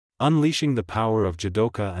Unleashing the power of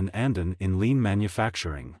Jidoka and Andon in lean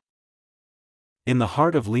manufacturing. In the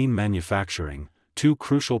heart of lean manufacturing, two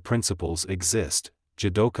crucial principles exist: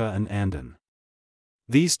 Jidoka and Andon.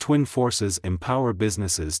 These twin forces empower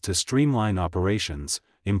businesses to streamline operations,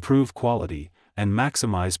 improve quality, and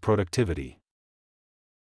maximize productivity.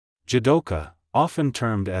 Jidoka, often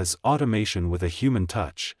termed as automation with a human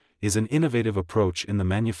touch, is an innovative approach in the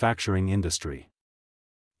manufacturing industry.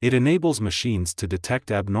 It enables machines to detect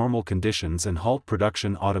abnormal conditions and halt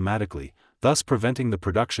production automatically, thus preventing the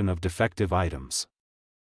production of defective items.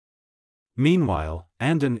 Meanwhile,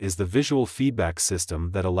 Andon is the visual feedback system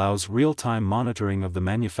that allows real-time monitoring of the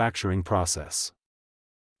manufacturing process.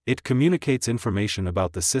 It communicates information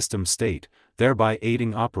about the system state, thereby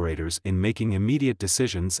aiding operators in making immediate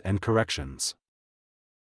decisions and corrections.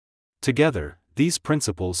 Together, these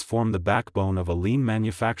principles form the backbone of a lean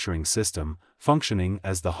manufacturing system, functioning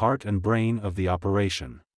as the heart and brain of the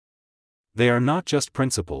operation. They are not just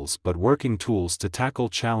principles but working tools to tackle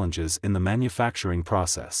challenges in the manufacturing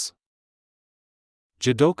process.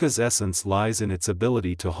 Jidoka's essence lies in its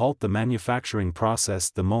ability to halt the manufacturing process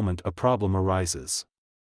the moment a problem arises.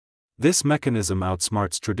 This mechanism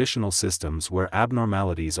outsmarts traditional systems where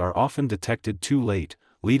abnormalities are often detected too late,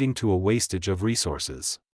 leading to a wastage of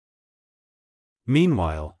resources.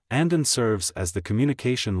 Meanwhile, Andon serves as the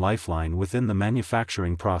communication lifeline within the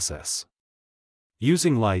manufacturing process.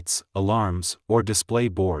 Using lights, alarms, or display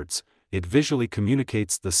boards, it visually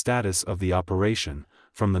communicates the status of the operation,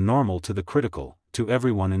 from the normal to the critical, to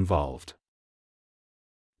everyone involved.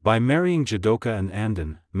 By marrying Jidoka and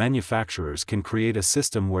Andon, manufacturers can create a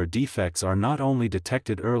system where defects are not only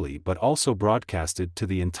detected early but also broadcasted to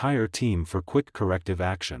the entire team for quick corrective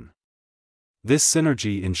action. This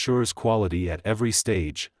synergy ensures quality at every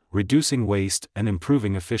stage, reducing waste and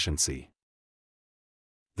improving efficiency.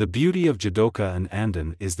 The beauty of Jidoka and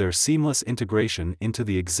Andon is their seamless integration into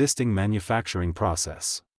the existing manufacturing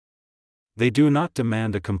process. They do not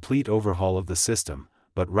demand a complete overhaul of the system,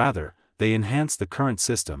 but rather, they enhance the current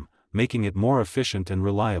system, making it more efficient and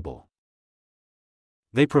reliable.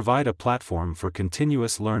 They provide a platform for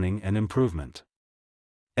continuous learning and improvement.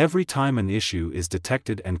 Every time an issue is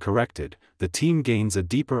detected and corrected, the team gains a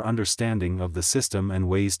deeper understanding of the system and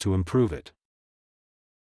ways to improve it.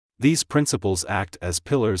 These principles act as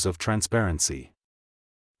pillars of transparency.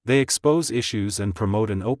 They expose issues and promote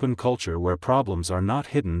an open culture where problems are not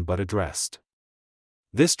hidden but addressed.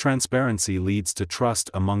 This transparency leads to trust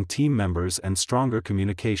among team members and stronger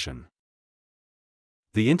communication.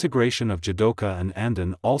 The integration of Jidoka and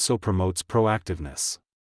Andon also promotes proactiveness.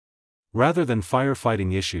 Rather than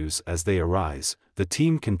firefighting issues as they arise, the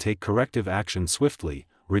team can take corrective action swiftly,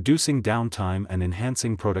 reducing downtime and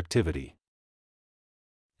enhancing productivity.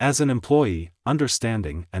 As an employee,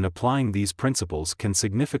 understanding and applying these principles can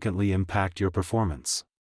significantly impact your performance.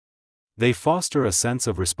 They foster a sense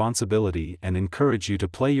of responsibility and encourage you to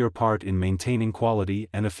play your part in maintaining quality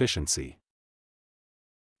and efficiency.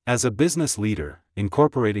 As a business leader,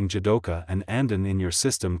 incorporating Jidoka and Andon in your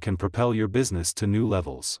system can propel your business to new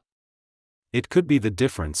levels. It could be the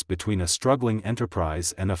difference between a struggling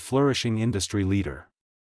enterprise and a flourishing industry leader.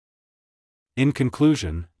 In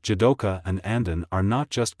conclusion, Jidoka and Andon are not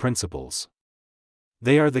just principles.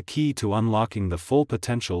 They are the key to unlocking the full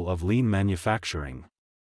potential of lean manufacturing.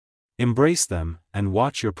 Embrace them, and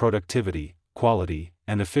watch your productivity, quality,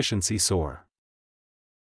 and efficiency soar.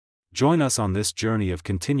 Join us on this journey of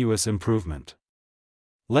continuous improvement.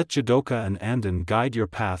 Let Jidoka and Andon guide your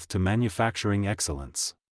path to manufacturing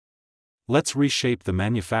excellence. Let's reshape the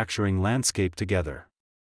manufacturing landscape together.